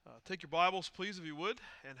Take your Bibles, please, if you would,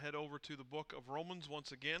 and head over to the book of Romans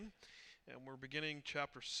once again. And we're beginning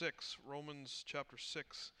chapter 6, Romans chapter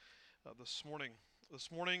 6, this morning.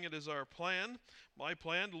 This morning it is my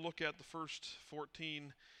plan, to look at the first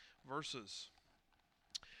 14 verses.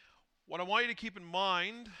 What I want you to keep in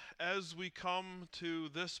mind as we come to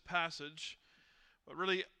this passage, but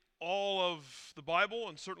really all of the Bible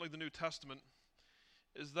and certainly the New Testament,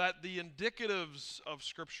 is that the indicatives of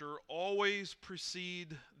Scripture always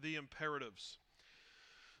precede the imperatives.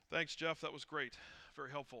 Thanks, Jeff. That was great.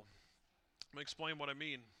 Very helpful. Let me explain what I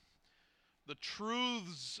mean. The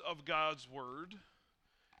truths of God's Word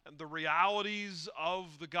and the realities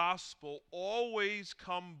of the gospel always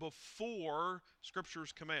come before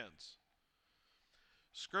Scripture's commands.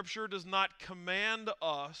 Scripture does not command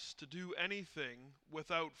us to do anything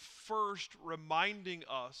without first reminding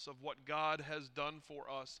us of what God has done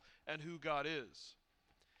for us and who God is.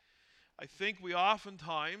 I think we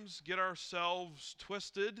oftentimes get ourselves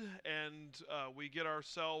twisted and we get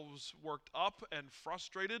ourselves worked up and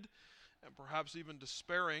frustrated and perhaps even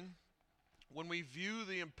despairing when we view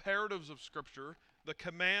the imperatives of Scripture, the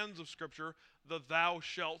commands of Scripture, the thou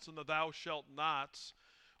shalt and the thou shalt nots,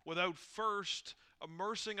 without first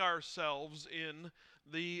immersing ourselves in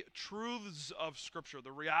the truths of Scripture,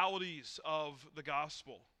 the realities of the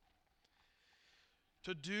gospel.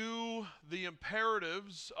 To do the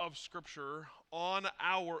imperatives of Scripture on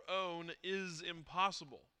our own is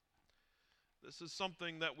impossible. This is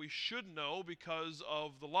something that we should know because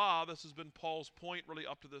of the law. This has been Paul's point really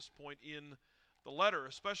up to this point in the letter,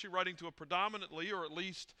 especially writing to a predominantly, or at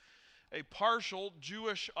least a partial,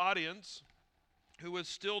 Jewish audience who is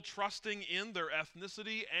still trusting in their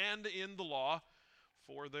ethnicity and in the law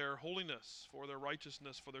for their holiness, for their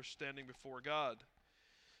righteousness, for their standing before God.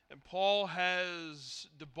 And Paul has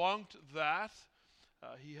debunked that.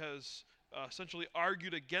 He has essentially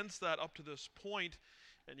argued against that up to this point,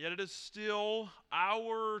 and yet it is still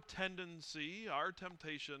our tendency, our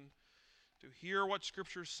temptation, to hear what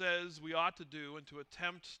Scripture says we ought to do and to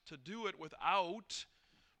attempt to do it without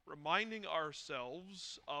reminding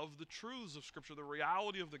ourselves of the truths of Scripture, the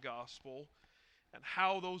reality of the gospel, and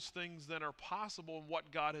how those things then are possible and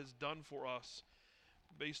what God has done for us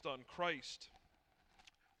based on Christ.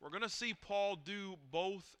 We're going to see Paul do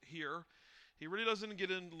both here. He really doesn't get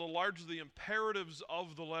into the large of the imperatives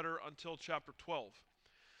of the letter until chapter 12.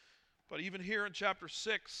 But even here in chapter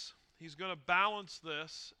 6, he's going to balance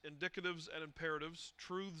this, indicatives and imperatives,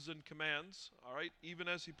 truths and commands, all right, even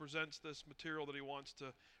as he presents this material that he wants to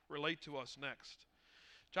relate to us next.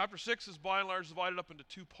 Chapter 6 is by and large divided up into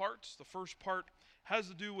two parts. The first part has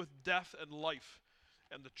to do with death and life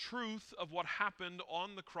and the truth of what happened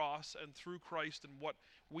on the cross and through Christ and what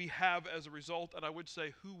we have as a result, and I would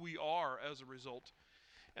say who we are as a result.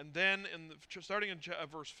 And then, starting in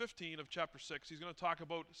verse 15 of chapter 6, he's going to talk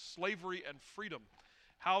about slavery and freedom,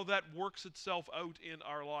 how that works itself out in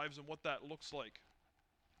our lives and what that looks like.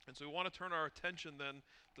 And so we want to turn our attention then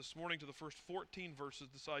this morning to the first 14 verses,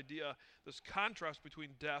 this idea, this contrast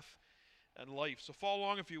between death and life. So follow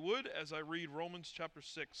along if you would as I read Romans chapter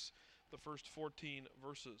 6, the first 14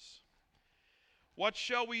 verses. What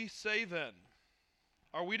shall we say then?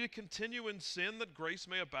 Are we to continue in sin that grace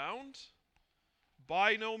may abound?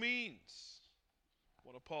 By no means.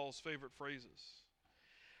 One of Paul's favorite phrases.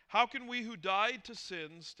 How can we who died to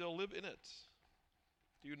sin still live in it?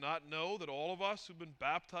 Do you not know that all of us who've been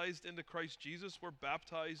baptized into Christ Jesus were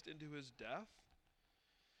baptized into his death?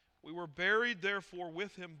 We were buried therefore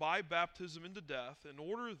with him by baptism into death, in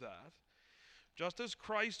order that, just as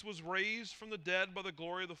Christ was raised from the dead by the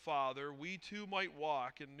glory of the Father, we too might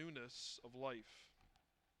walk in newness of life.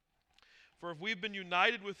 For if we've been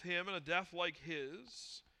united with him in a death like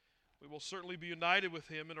his, we will certainly be united with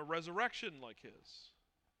him in a resurrection like his.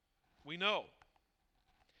 We know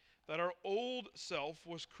that our old self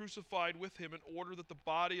was crucified with him in order that the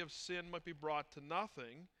body of sin might be brought to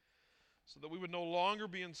nothing, so that we would no longer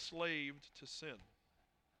be enslaved to sin.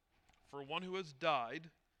 For one who has died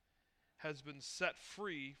has been set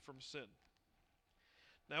free from sin.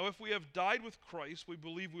 Now if we have died with Christ, we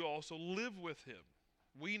believe we also live with him.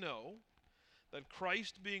 We know that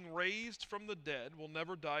Christ, being raised from the dead, will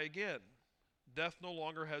never die again. Death no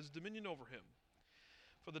longer has dominion over him.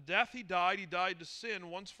 For the death he died to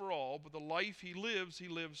sin once for all, but the life he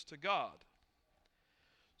lives to God.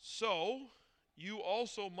 So, you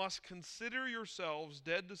also must consider yourselves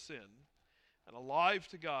dead to sin and alive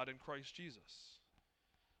to God in Christ Jesus.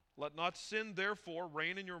 Let not sin, therefore,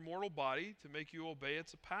 reign in your mortal body to make you obey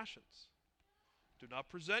its passions. Do not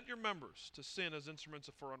present your members to sin as instruments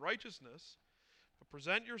for unrighteousness, but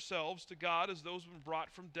present yourselves to God as those who have been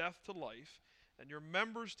brought from death to life, and your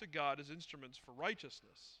members to God as instruments for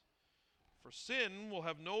righteousness. For sin will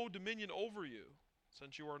have no dominion over you,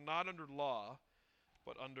 since you are not under law,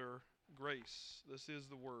 but under grace. This is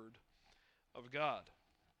the word of God.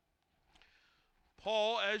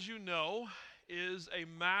 Paul, as you know, is a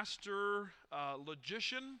master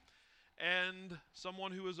logician and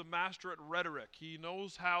someone who is a master at rhetoric. He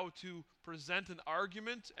knows how to present an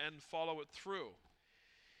argument and follow it through.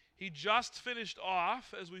 He just finished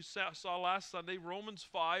off, as we saw last Sunday, Romans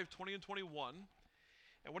 5:20 and 21.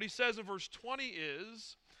 And what he says in verse 20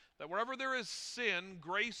 is that wherever there is sin,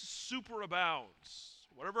 grace superabounds.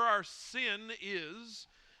 Whatever our sin is,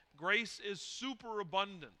 grace is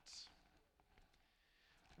superabundant.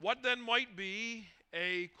 What then might be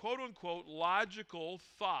a quote-unquote logical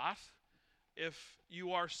thought if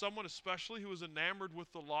you are someone especially who is enamored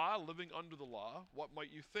with the law, living under the law? What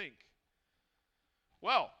might you think?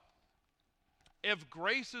 Well, if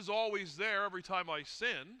grace is always there every time I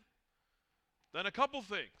sin, then a couple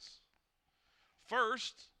things.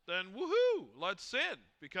 First, then woohoo, let's sin,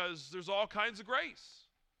 because there's all kinds of grace.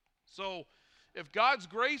 So if God's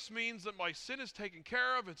grace means that my sin is taken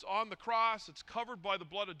care of, it's on the cross, it's covered by the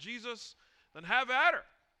blood of Jesus, then have at her.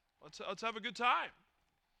 Let's have a good time.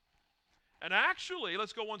 And actually,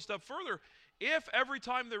 let's go one step further. If every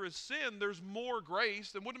time there is sin, there's more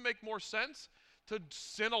grace, then wouldn't it make more sense to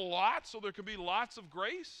sin a lot so there can be lots of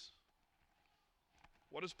grace?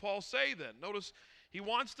 What does Paul say then? Notice he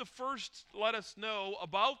wants to first let us know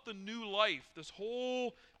about the new life. This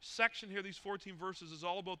whole section here, these 14 verses, is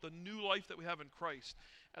all about the new life that we have in Christ.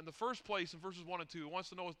 And the first place in verses 1 and 2, he wants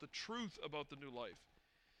to know is the truth about the new life.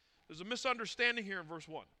 There's a misunderstanding here in verse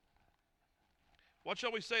 1. What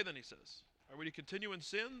shall we say then, he says? Are we to continue in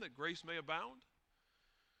sin that grace may abound?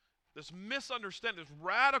 This misunderstanding, this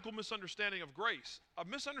radical misunderstanding of grace, a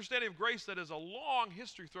misunderstanding of grace that has a long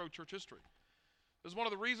history throughout church history. This is one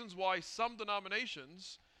of the reasons why some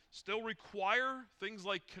denominations still require things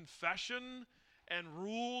like confession and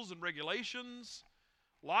rules and regulations.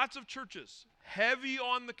 Lots of churches heavy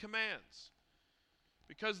on the commands.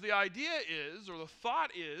 Because the idea is, or the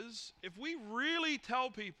thought is, if we really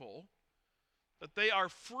tell people that they are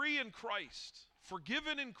free in Christ,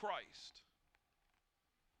 forgiven in Christ,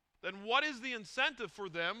 then what is the incentive for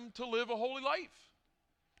them to live a holy life?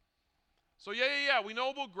 So yeah, we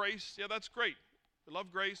know about grace. Yeah, that's great. We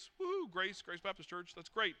love grace. Woohoo, Grace Baptist Church. That's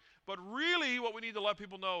great. But really what we need to let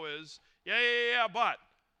people know is, but.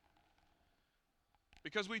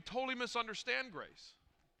 Because we totally misunderstand grace.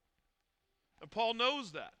 And Paul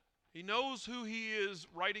knows that. He knows who he is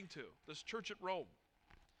writing to, this church at Rome.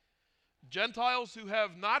 Gentiles who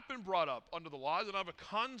have not been brought up under the law, and have a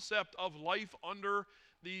concept of life under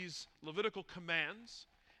these Levitical commands,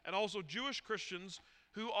 and also Jewish Christians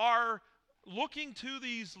who are looking to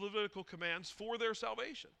these Levitical commands for their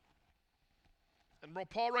salvation. And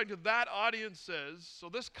Paul writing to that audience says, so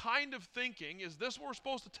this kind of thinking, is this what we're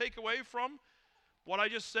supposed to take away from what I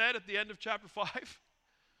just said at the end of chapter 5?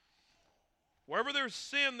 Wherever there's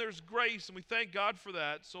sin, there's grace, and we thank God for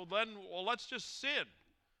that. So then, let's just sin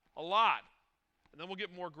a lot, and then we'll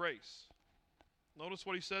get more grace. Notice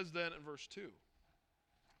what he says then in verse 2.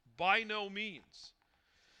 By no means.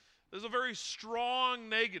 There's a very strong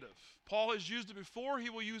negative. Paul has used it before, he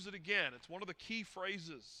will use it again. It's one of the key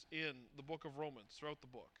phrases in the book of Romans, throughout the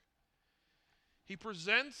book. He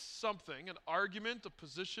presents something, an argument, a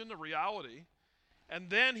position, a reality, and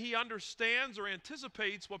then he understands or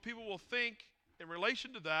anticipates what people will think in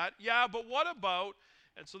relation to that. Yeah, but what about?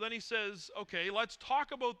 And so then he says, okay, let's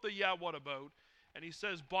talk about the what about. And he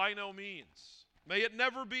says, by no means. May it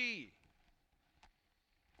never be.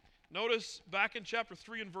 Notice back in chapter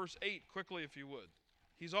 3 and verse 8, quickly if you would.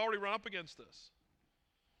 He's already run up against this.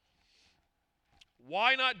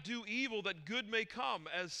 Why not do evil that good may come,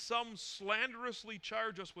 as some slanderously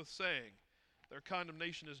charge us with saying, their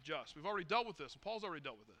condemnation is just. We've already dealt with this, and Paul's already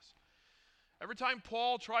dealt with this. Every time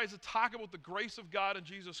Paul tries to talk about the grace of God in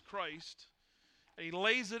Jesus Christ, and he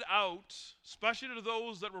lays it out, especially to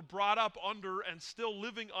those that were brought up under and still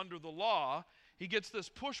living under the law, he gets this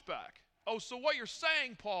pushback. Oh, so what you're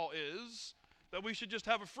saying, Paul, is that we should just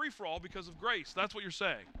have a free-for-all because of grace. That's what you're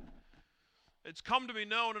saying. It's come to be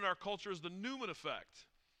known in our culture as the Newman effect,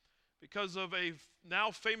 because of a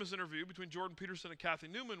now famous interview between Jordan Peterson and Kathy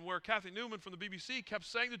Newman, where Kathy Newman from the BBC kept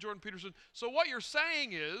saying to Jordan Peterson, so what you're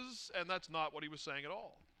saying is, and that's not what he was saying at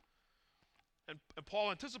all. And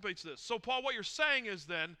Paul anticipates this. So Paul, what you're saying is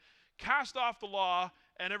then, cast off the law,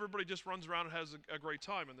 and everybody just runs around and has a great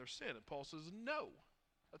time in their sin. And Paul says, no,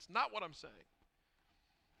 that's not what I'm saying.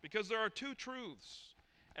 Because there are two truths.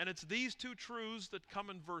 And it's these two truths that come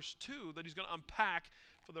in verse 2 that he's going to unpack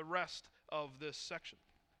for the rest of this section.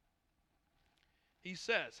 He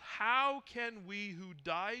says, how can we who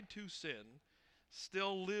died to sin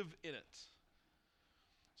still live in it?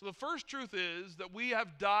 So the first truth is that we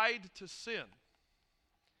have died to sin.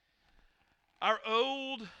 Our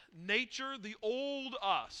old nature, the old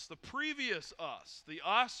us, the previous us, the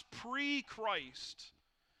us pre-Christ,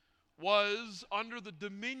 was under the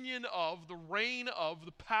dominion of, the reign of,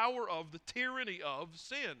 the power of, the tyranny of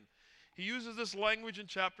sin. He uses this language in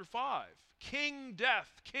chapter 5. King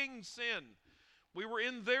death, king sin. We were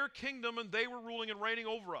in their kingdom and they were ruling and reigning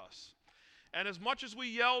over us. And as much as we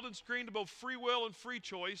yelled and screamed about free will and free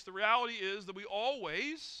choice, the reality is that we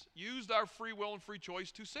always used our free will and free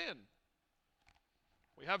choice to sin.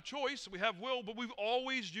 We have choice, we have will, but we've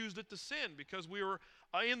always used it to sin because we were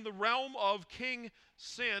in the realm of King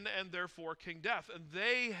Sin and therefore King Death. And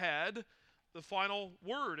they had the final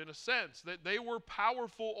word in a sense, that they were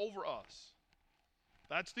powerful over us.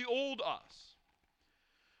 That's the old us.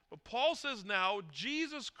 But Paul says now,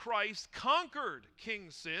 Jesus Christ conquered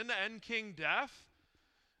King Sin and King Death.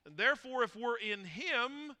 And therefore, if we're in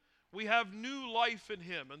Him, we have new life in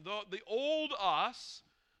Him. And the old us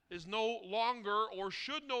is no longer or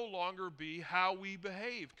should no longer be how we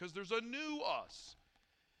behave, because there's a new us.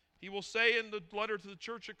 He will say in the letter to the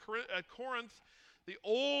church at Corinth, the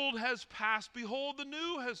old has passed, behold, the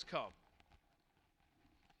new has come.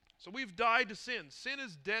 So we've died to sin. Sin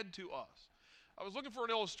is dead to us. I was looking for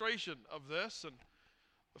an illustration of this, and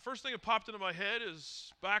the first thing that popped into my head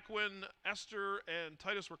is back when Esther and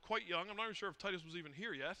Titus were quite young. I'm not even sure if Titus was even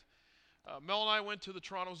here yet. Mel and I went to the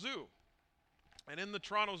Toronto Zoo. And in the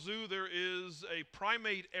Toronto Zoo, there is a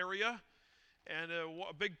primate area, and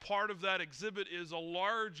a big part of that exhibit is a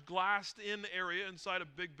large glassed-in area inside a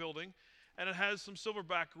big building, and it has some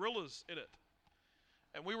silverback gorillas in it.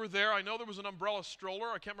 And we were there. I know there was an umbrella stroller.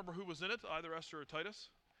 I can't remember who was in it, either Esther or Titus.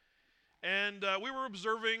 And we were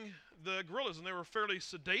observing the gorillas, and they were fairly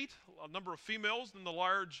sedate, a number of females and the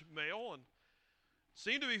large male, and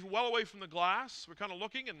seemed to be well away from the glass. We're kind of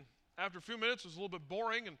looking, and after a few minutes, it was a little bit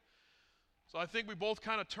boring, and so I think we both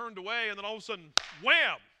kind of turned away, and then all of a sudden,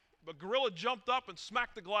 wham! A gorilla jumped up and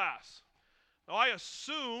smacked the glass. Now, I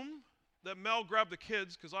assume that Mel grabbed the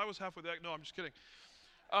kids, because I was halfway there. No, I'm just kidding.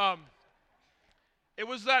 It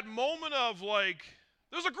was that moment of like,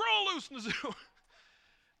 there's a gorilla loose in the zoo.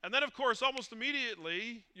 And then, of course, almost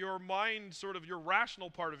immediately, your mind, sort of your rational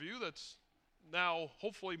part of you that's now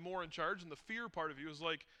hopefully more in charge, and the fear part of you is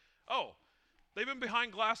like, oh, they've been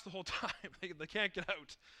behind glass the whole time. They can't get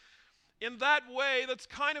out. In that way, that's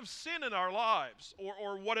kind of sin in our lives,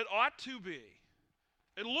 or what it ought to be.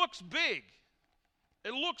 It looks big.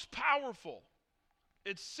 It looks powerful.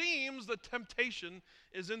 It seems that temptation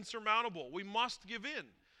is insurmountable. We must give in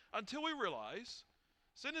until we realize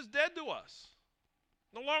sin is dead to us.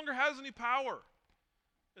 No longer has any power.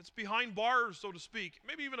 It's behind bars, so to speak.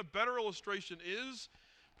 Maybe even a better illustration is,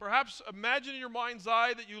 perhaps imagine in your mind's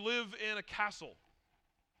eye that you live in a castle.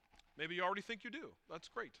 Maybe you already think you do. That's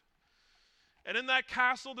great. And in that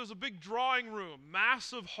castle, there's a big drawing room,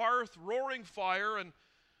 massive hearth, roaring fire, and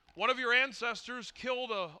one of your ancestors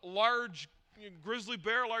killed a large grizzly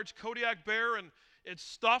bear, a large Kodiak bear, and it's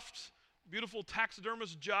stuffed, beautiful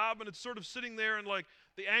taxidermist job, and it's sort of sitting there in like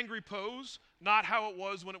the angry pose, not how it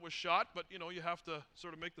was when it was shot, but you know, you have to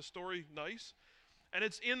sort of make the story nice. And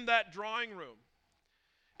it's in that drawing room.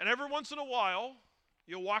 And every once in a while,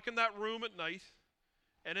 you'll walk in that room at night,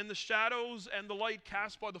 and in the shadows and the light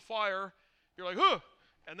cast by the fire, you're like, huh!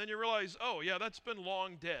 And then you realize, oh yeah, that's been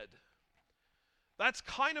long dead. That's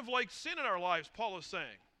kind of like sin in our lives, Paul is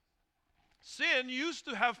saying. Sin used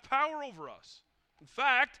to have power over us. In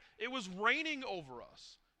fact, it was reigning over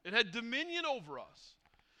us. It had dominion over us.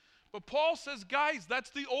 But Paul says, guys,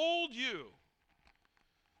 that's the old you.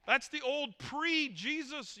 That's the old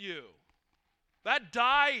pre-Jesus you. That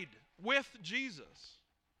died with Jesus.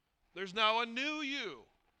 There's now a new you.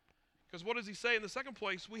 Because what does he say in the second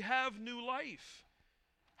place? We have new life.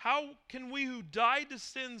 How can we who died to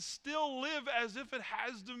sin still live as if it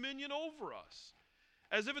has dominion over us?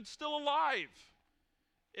 As if it's still alive?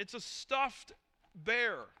 It's a stuffed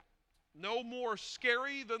bear. No more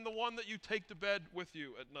scary than the one that you take to bed with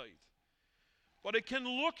you at night. But it can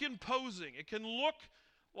look imposing. It can look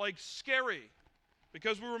like scary.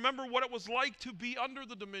 Because we remember what it was like to be under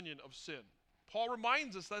the dominion of sin. Paul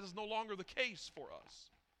reminds us that is no longer the case for us.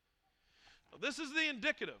 Now, this is the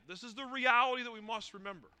indicative. This is the reality that we must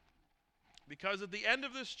remember. Because at the end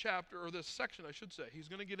of this chapter, or this section I should say, he's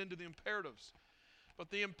going to get into the imperatives.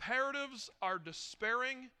 But the imperatives are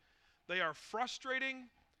despairing. They are frustrating.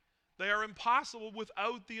 They are impossible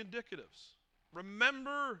without the indicatives.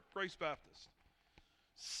 Remember, Grace Baptist,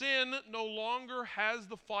 Sin no longer has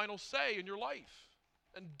the final say in your life.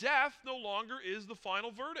 And death no longer is the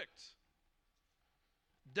final verdict.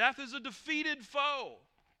 Death is a defeated foe.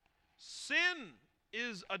 Sin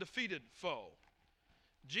is a defeated foe.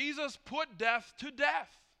 Jesus put death to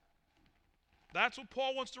death. That's what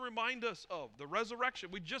Paul wants to remind us of, the resurrection.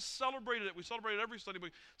 We just celebrated it. We celebrate it every Sunday,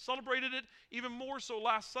 but we celebrated it even more so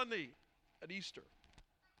last Sunday at Easter.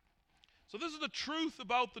 So this is the truth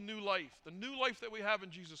about the new life that we have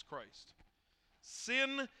in Jesus Christ.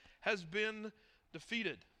 Sin has been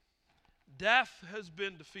defeated. Death has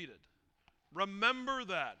been defeated. Remember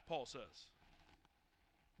that, Paul says.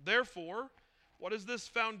 Therefore, what is this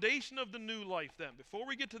foundation of the new life then? Before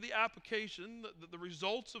we get to the application, the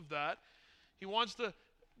results of that, he wants to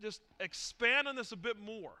just expand on this a bit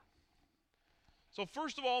more. So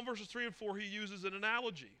first of all, in verses 3 and 4, he uses an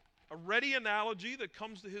analogy, a ready analogy that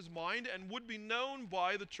comes to his mind and would be known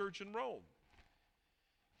by the church in Rome.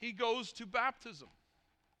 He goes to baptism.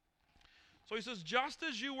 So he says, just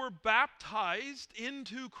as you were baptized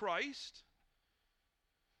into Christ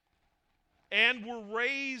and were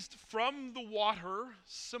raised from the water,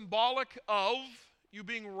 symbolic of you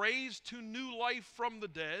being raised to new life from the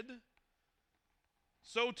dead,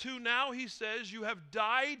 so too now, he says, you have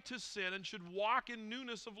died to sin and should walk in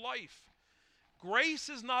newness of life. Grace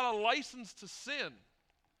is not a license to sin.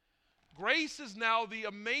 Grace is now the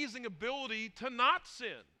amazing ability to not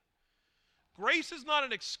sin. Grace is not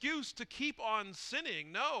an excuse to keep on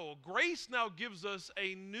sinning. No, grace now gives us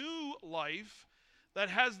a new life that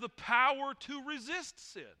has the power to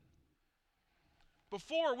resist sin.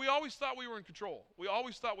 Before, we always thought we were in control. We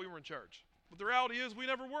always thought we were in charge. But the reality is we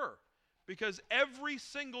never were. Because every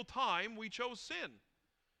single time we chose sin.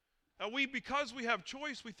 And because we have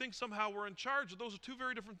choice, we think somehow we're in charge. Those are two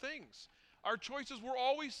very different things. Our choices were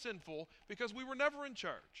always sinful because we were never in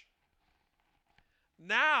charge.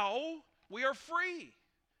 Now, we are free.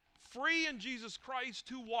 Free in Jesus Christ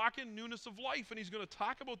to walk in newness of life. And he's going to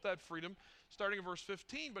talk about that freedom starting in verse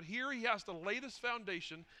 15. But here he has to lay this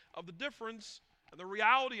foundation of the difference and the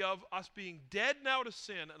reality of us being dead now to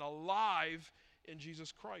sin and alive in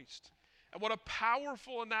Jesus Christ. And what a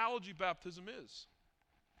powerful analogy baptism is.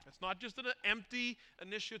 It's not just an empty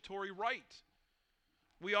initiatory rite.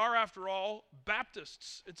 We are, after all,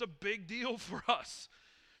 Baptists. It's a big deal for us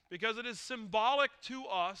because it is symbolic to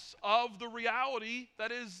us of the reality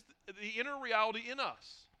that is the inner reality in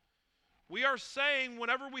us. We are saying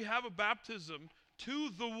whenever we have a baptism to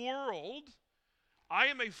the world, I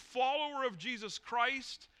am a follower of Jesus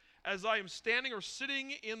Christ. As I am standing or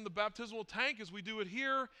sitting in the baptismal tank, as we do it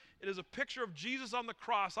here, it is a picture of Jesus on the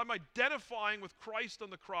cross. I'm identifying with Christ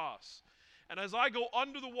on the cross. And as I go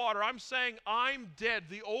under the water, I'm saying I'm dead.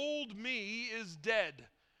 The old me is dead.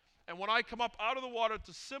 And when I come up out of the water, it's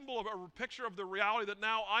a symbol of a picture of the reality that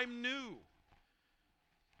now I'm new.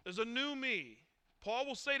 There's a new me. Paul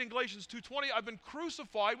will say it in Galatians 2:20, I've been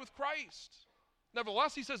crucified with Christ.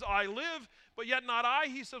 Nevertheless, he says, I live, but yet not I.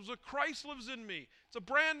 He says, well, Christ lives in me. It's a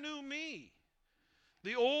brand new me.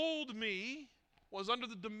 The old me was under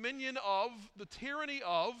the dominion of, the tyranny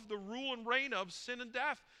of, the rule and reign of sin and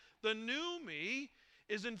death. The new me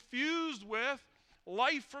is infused with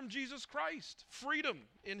life from Jesus Christ, freedom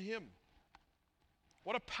in him.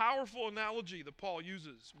 What a powerful analogy that Paul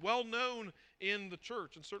uses, well known in the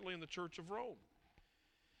church, and certainly in the church of Rome.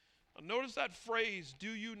 Now notice that phrase, do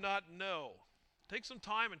you not know? Take some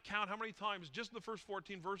time and count how many times, just in the first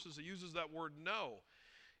 14 verses, he uses that word know.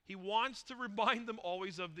 He wants to remind them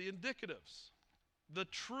always of the indicatives, the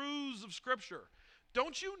truths of Scripture.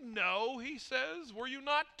 Don't you know, he says, were you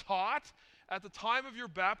not taught at the time of your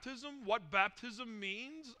baptism what baptism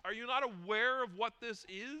means? Are you not aware of what this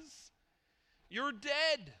is? You're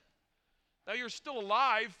dead. Now you're still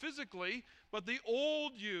alive physically, but the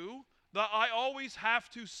old you, the I always have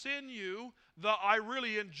to sin you, the I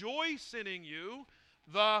really enjoy sinning you,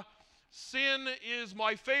 the sin is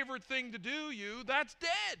my favorite thing to do you, that's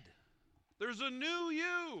dead. There's a new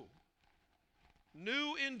you.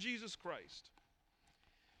 New in Jesus Christ.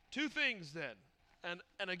 Two things then,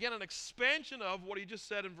 and again an expansion of what he just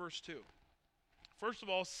said in verse 2. First of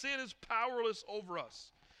all, sin is powerless over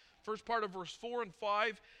us. First part of verse 4 and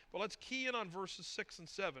 5, but let's key in on verses 6 and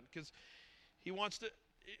 7 because he wants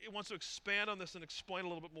to expand on this and explain a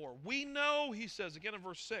little bit more. We know, he says again in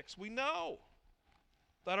verse 6, we know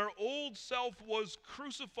that our old self was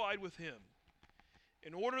crucified with him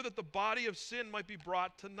in order that the body of sin might be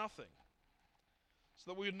brought to nothing,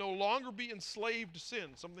 so that we would no longer be enslaved to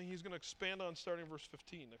sin, something he's going to expand on starting in verse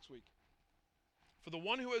 15 next week. For the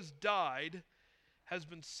one who has died has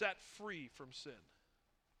been set free from sin.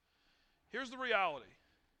 Here's the reality.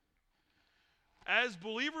 As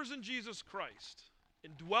believers in Jesus Christ,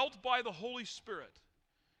 indwelt by the Holy Spirit,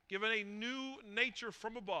 given a new nature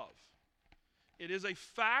from above, it is a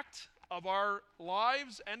fact of our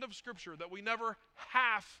lives and of Scripture that we never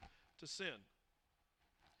have to sin.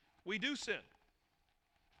 We do sin.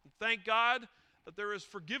 And thank God that there is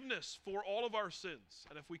forgiveness for all of our sins.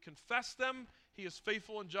 And if we confess them, He is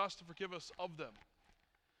faithful and just to forgive us of them.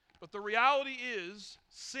 But the reality is,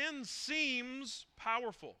 sin seems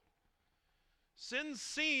powerful. Sin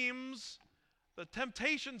seems, the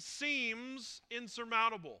temptation seems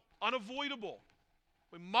insurmountable, unavoidable.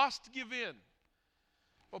 We must give in.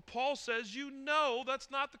 But Paul says, you know that's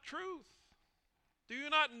not the truth. Do you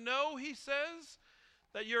not know, he says,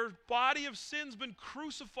 that your body of sin's been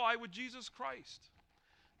crucified with Jesus Christ?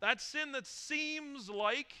 That sin that seems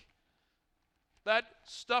like that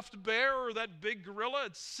stuffed bear or that big gorilla,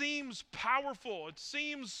 it seems powerful, it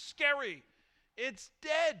seems scary. It's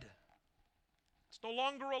dead. It's no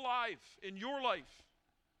longer alive in your life.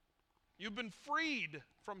 You've been freed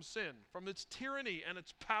from sin, from its tyranny and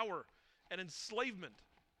its power and enslavement.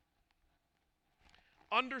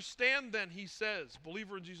 Understand then, he says,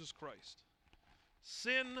 believer in Jesus Christ,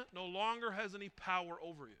 sin no longer has any power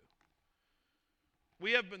over you.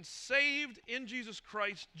 We have been saved in Jesus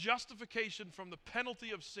Christ, justification from the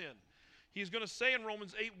penalty of sin. He's going to say in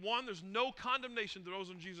Romans 8:1, there's no condemnation to those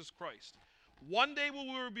in Jesus Christ. One day we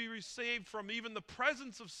will be saved from even the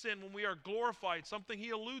presence of sin when we are glorified, something he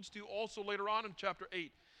alludes to also later on in chapter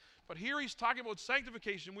 8. But here he's talking about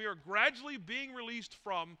sanctification. We are gradually being released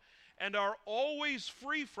from and are always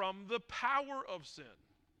free from the power of sin.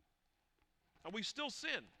 And we still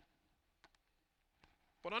sin.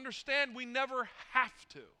 But understand, we never have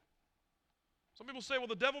to. Some people say, well,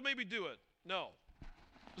 the devil made me do it. No.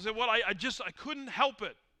 They say, well, I couldn't help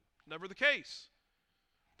it. Never the case.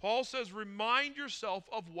 Paul says, remind yourself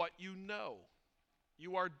of what you know.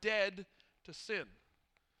 You are dead to sin.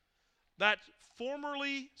 That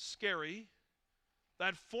formerly scary,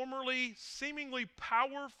 that formerly seemingly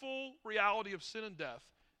powerful reality of sin and death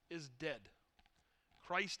is dead.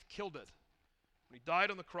 Christ killed it. He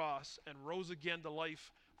died on the cross and rose again to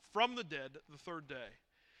life from the dead the third day.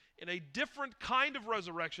 In a different kind of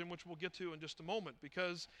resurrection, which we'll get to in just a moment,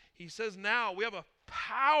 because he says now we have a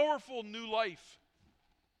powerful new life.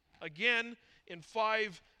 Again, in 4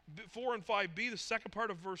 and 5b, the second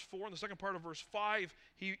part of verse 4 and the second part of verse 5,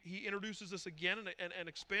 he introduces this again and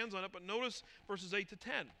expands on it. But notice verses 8 to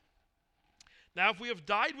 10. Now, if we have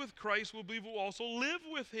died with Christ, we believe we will also live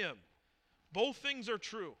with him. Both things are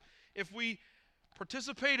true. If we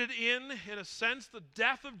participated in a sense, the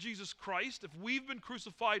death of Jesus Christ, if we've been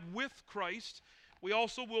crucified with Christ, we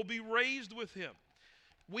also will be raised with him.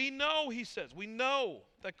 We know, he says, we know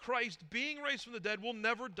that Christ, being raised from the dead, will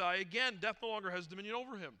never die again. Death no longer has dominion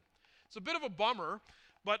over him. It's a bit of a bummer,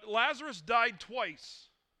 but Lazarus died twice.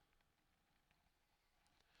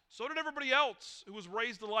 So did everybody else who was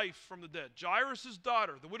raised to life from the dead. Jairus'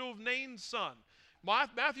 daughter, the widow of Nain's son.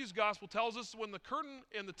 Matthew's gospel tells us when the curtain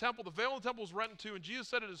in the temple, the veil in the temple was rent in two, and Jesus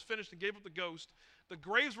said it is finished and gave up the ghost, the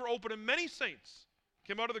graves were open and many saints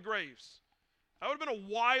came out of the graves. That would have been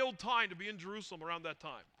a wild time to be in Jerusalem around that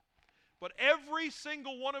time. But every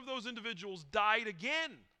single one of those individuals died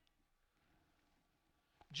again.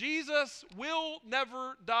 Jesus will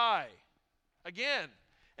never die again.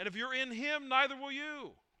 And if you're in him, neither will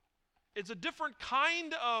you. It's a different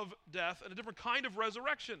kind of death and a different kind of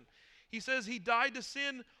resurrection. He says he died to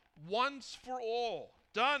sin once for all.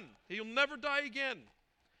 Done. He'll never die again.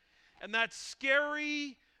 And that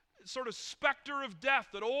scary sort of specter of death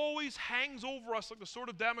that always hangs over us like the sword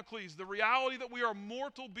of Damocles, the reality that we are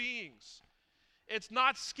mortal beings, it's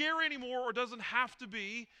not scary anymore, or doesn't have to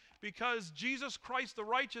be, because Jesus Christ the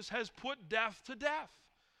righteous has put death to death.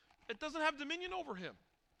 It doesn't have dominion over him.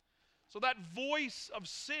 So that voice of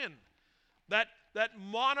sin, that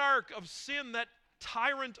monarch of sin, that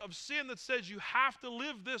tyrant of sin that says you have to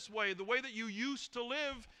live this way, the way that you used to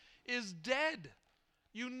live, is dead.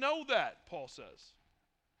 You know that, Paul says.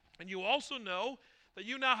 And you also know that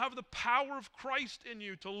you now have the power of Christ in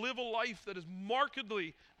you to live a life that is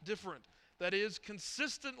markedly different, that is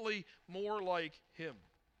consistently more like him.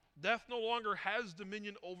 Death no longer has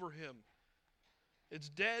dominion over him. It's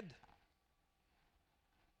dead.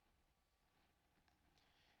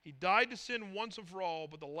 He died to sin once and for all,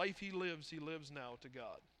 but the life he lives now to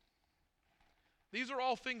God. These are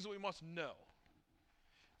all things that we must know.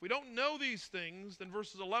 If we don't know these things, then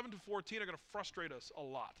verses 11 to 14 are going to frustrate us a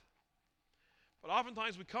lot. But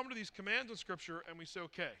oftentimes we come to these commands in Scripture and we say,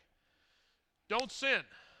 okay, don't sin.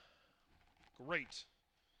 Great.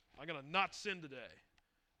 I'm going to not sin today.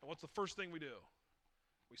 And what's the first thing we do?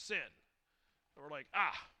 We sin. And we're like, I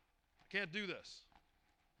can't do this.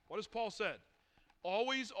 What has Paul said?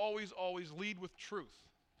 Always, always, always lead with truth.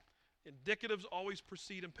 Indicatives always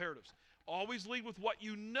precede imperatives. Always lead with what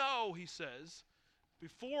you know, he says,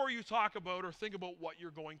 before you talk about or think about what you're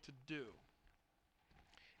going to do.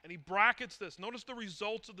 And he brackets this. Notice the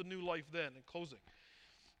results of the new life then, in closing.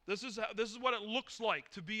 This is what it looks like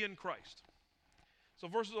to be in Christ. So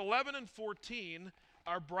verses 11 and 14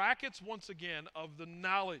 are brackets, once again, of the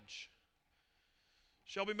knowledge.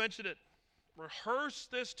 Shelby mentioned it. Rehearse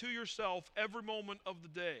this to yourself every moment of the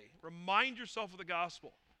day. Remind yourself of the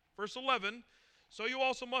gospel. Verse 11, so you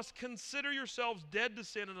also must consider yourselves dead to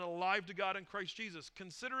sin and alive to God in Christ Jesus.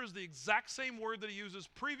 Consider is the exact same word that he uses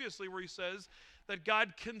previously where he says that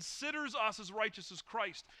God considers us as righteous as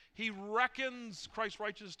Christ. He reckons Christ's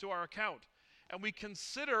righteousness to our account. And we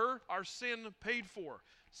consider our sin paid for.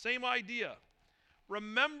 Same idea.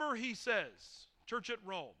 Remember, he says, Church at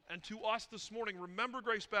Rome, and to us this morning, remember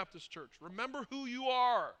Grace Baptist Church. Remember who you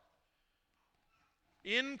are.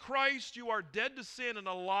 In Christ, you are dead to sin and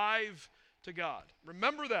alive to God.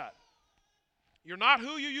 Remember that. You're not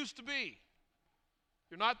who you used to be.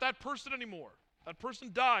 You're not that person anymore. That person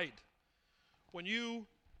died when you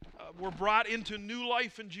were brought into new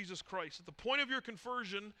life in Jesus Christ. At the point of your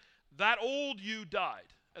conversion, that old you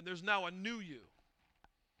died, and there's now a new you.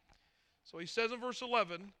 So he says in verse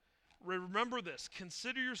 11, remember this,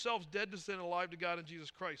 consider yourselves dead to sin and alive to God in Jesus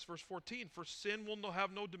Christ. Verse 14, for sin will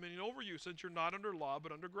have no dominion over you, since you're not under law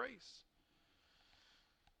but under grace.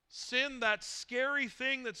 Sin, that scary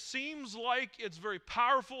thing that seems like it's very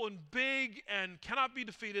powerful and big and cannot be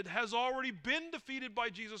defeated, has already been defeated by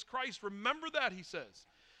Jesus Christ. Remember that, he says.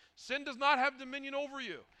 Sin does not have dominion over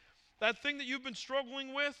you. That thing that you've been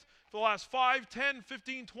struggling with for the last 5, 10,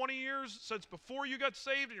 15, 20 years, since before you got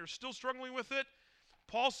saved and you're still struggling with it,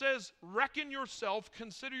 Paul says, reckon yourself,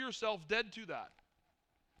 consider yourself dead to that.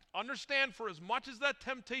 Understand, for as much as that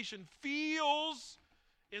temptation feels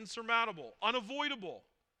insurmountable, unavoidable,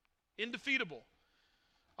 indefeatable,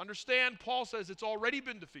 understand, Paul says, it's already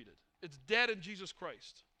been defeated. It's dead in Jesus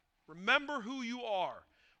Christ. Remember who you are.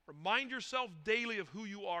 Remind yourself daily of who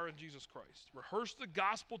you are in Jesus Christ. Rehearse the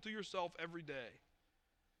gospel to yourself every day.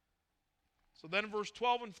 So then in verse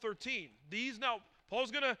 12 and 13,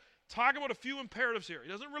 Paul's going to talk about a few imperatives here. He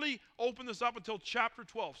doesn't really open this up until chapter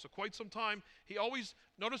 12, so quite some time. He always,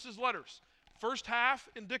 notice his letters. First half,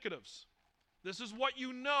 indicatives. This is what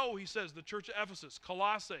you know, he says, the church of Ephesus,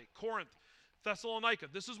 Colossae, Corinth, Thessalonica.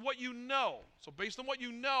 This is what you know. So based on what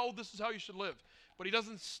you know, this is how you should live. But he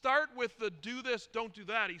doesn't start with the do this, don't do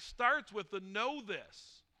that. He starts with the know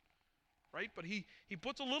this, right? But he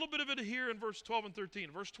puts a little bit of it here in verse 12 and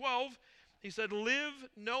 13. Verse 12, he said, live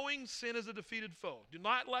knowing sin is a defeated foe. Do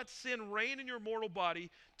not let sin reign in your mortal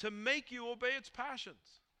body to make you obey its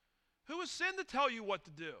passions. Who is sin to tell you what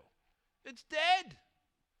to do? It's dead.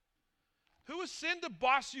 Who is sin to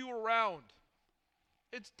boss you around?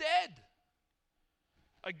 It's dead.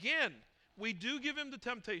 Again, we do give him the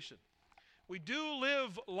temptation. We do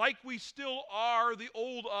live like we still are the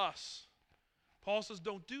old us. Paul says,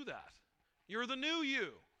 don't do that. You're the new you,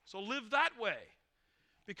 so live that way.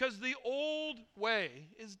 Because the old way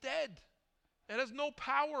is dead. It has no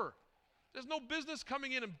power. There's no business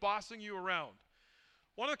coming in and bossing you around.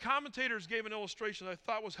 One of the commentators gave an illustration that I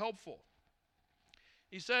thought was helpful.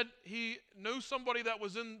 He said he knew somebody that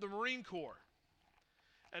was in the Marine Corps.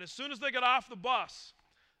 And as soon as they got off the bus,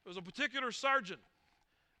 there was a particular sergeant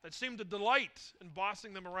that seemed to delight in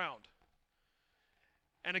bossing them around.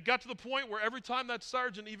 And it got to the point where every time that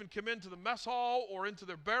sergeant even came into the mess hall or into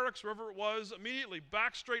their barracks, wherever it was, immediately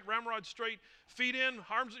back straight, ramrod straight, feet in,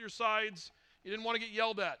 arms at your sides. You didn't want to get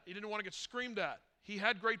yelled at. You didn't want to get screamed at. He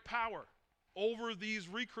had great power over these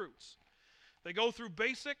recruits. They go through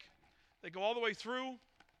basic. They go all the way through.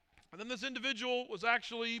 And then this individual was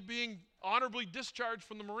actually being honorably discharged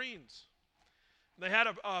from the Marines. They had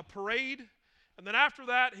a parade. And then after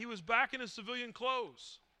that, he was back in his civilian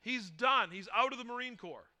clothes. He's done. He's out of the Marine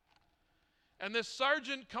Corps. And this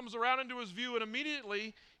sergeant comes around into his view, and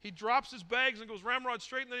immediately he drops his bags and goes ramrod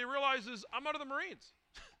straight, and then he realizes, I'm out of the Marines.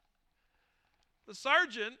 The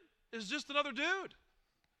sergeant is just another dude.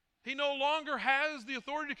 He no longer has the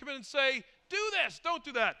authority to come in and say, do this, don't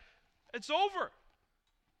do that. It's over.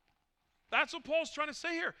 That's what Paul's trying to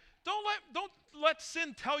say here. Don't let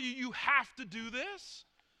sin tell you you have to do this.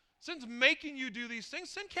 Sin's making you do these things.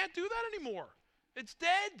 Sin can't do that anymore. It's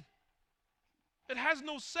dead. It has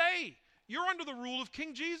no say. You're under the rule of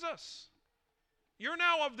King Jesus. You're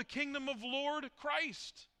now of the kingdom of Lord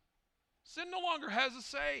Christ. Sin no longer has a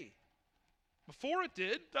say. Before it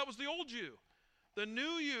did, that was the old you. The new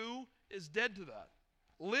you is dead to that.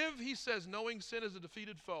 Live, he says, knowing sin is a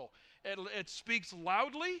defeated foe. It speaks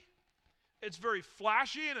loudly. It's very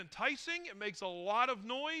flashy and enticing. It makes a lot of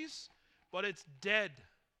noise, but it's dead.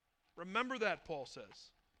 Remember that, Paul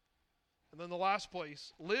says. And then the last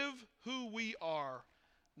place, live who we are,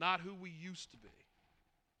 not who we used to be.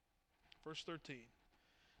 Verse 13.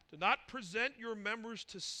 Do not present your members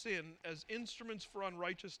to sin as instruments for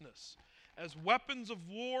unrighteousness, as weapons of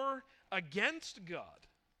war against God,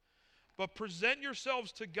 but present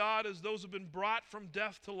yourselves to God as those who have been brought from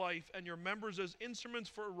death to life, and your members as instruments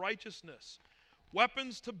for righteousness,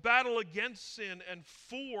 weapons to battle against sin and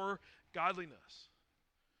for godliness.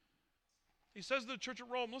 He says to the church at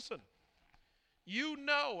Rome, listen, you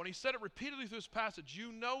know, and he said it repeatedly through this passage,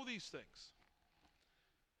 you know these things.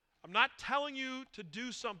 I'm not telling you to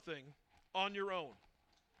do something on your own.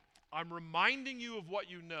 I'm reminding you of what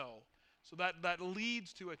you know, so that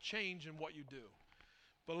leads to a change in what you do.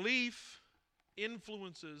 Belief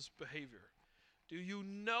influences behavior. Do you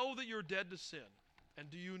know that you're dead to sin?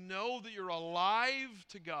 And do you know that you're alive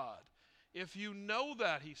to God? If you know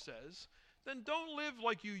that, he says, then don't live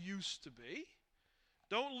like you used to be.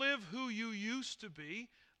 Don't live who you used to be.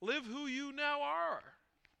 Live who you now are.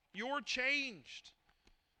 You're changed.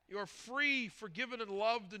 You're free, forgiven, and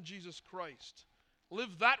loved in Jesus Christ.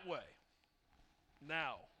 Live that way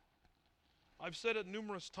now. I've said it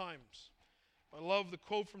numerous times. I love the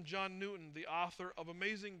quote from John Newton, the author of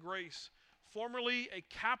Amazing Grace, formerly a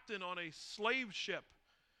captain on a slave ship.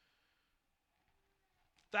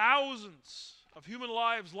 Thousands of human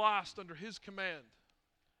lives lost under his command.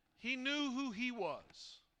 He knew who he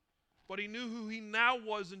was, but he knew who he now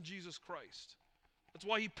was in Jesus Christ. That's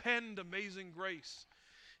why he penned Amazing Grace.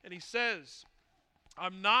 And he says,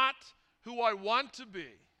 I'm not who I want to be.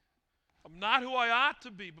 I'm not who I ought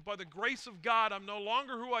to be, but by the grace of God, I'm no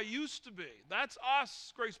longer who I used to be. That's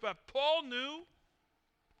us, Grace Baptist. Paul knew.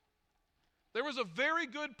 There was a very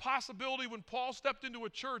good possibility when Paul stepped into a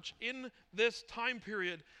church in this time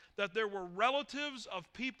period that there were relatives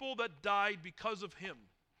of people that died because of him.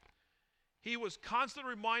 He was constantly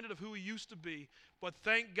reminded of who he used to be, but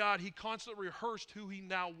thank God he constantly rehearsed who he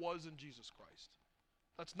now was in Jesus Christ.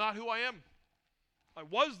 That's not who I am. I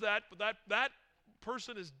was that, but that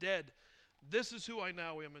person is dead. This is who I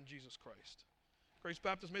now am in Jesus Christ. Grace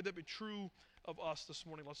Baptist, may that be true of us this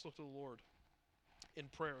morning. Let's look to the Lord in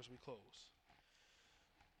prayer as we close.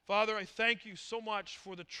 Father, I thank you so much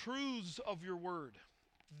for the truths of your word.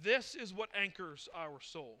 This is what anchors our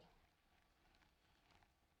soul.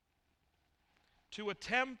 To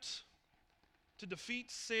attempt to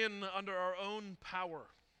defeat sin under our own power,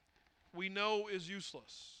 we know is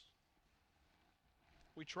useless.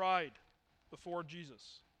 We tried before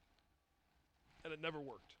Jesus, and it never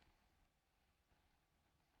worked.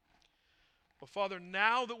 But Father,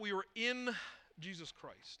 now that we are in Jesus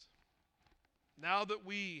Christ, now that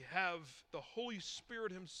we have the Holy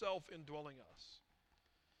Spirit himself indwelling us,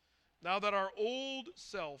 now that our old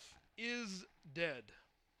self is dead,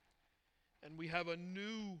 and we have a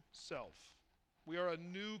new self, we are a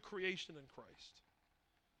new creation in Christ.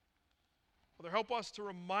 Father, help us to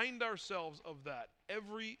remind ourselves of that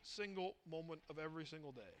every single moment of every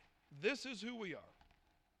single day. This is who we are.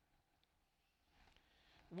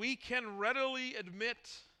 We can readily admit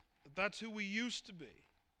that that's who we used to be,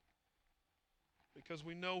 because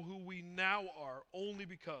we know who we now are only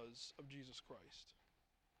because of Jesus Christ.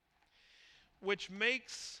 Which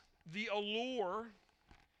makes the allure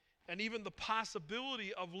and even the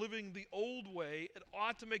possibility of living the old way, it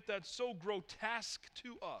ought to make that so grotesque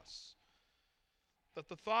to us that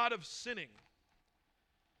the thought of sinning,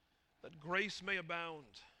 that grace may abound,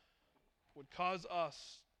 would cause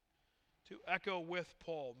us to echo with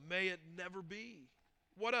Paul, may it never be.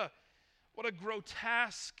 What a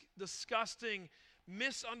grotesque, disgusting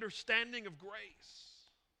misunderstanding of grace.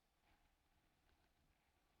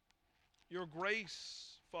 Your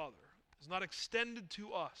grace, Father, is not extended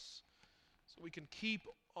to us so we can keep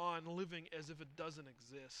on living as if it doesn't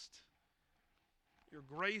exist. Your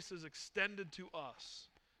grace is extended to us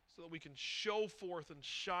so that we can show forth and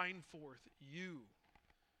shine forth you.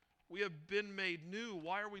 We have been made new.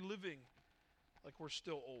 Why are we living like we're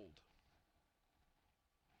still old?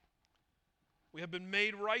 We have been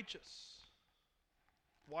made righteous.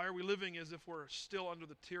 Why are we living as if we're still under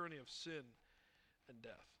the tyranny of sin and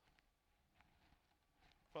death?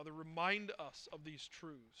 Father, remind us of these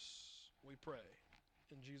truths, we pray.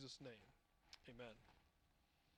 In Jesus' name, amen.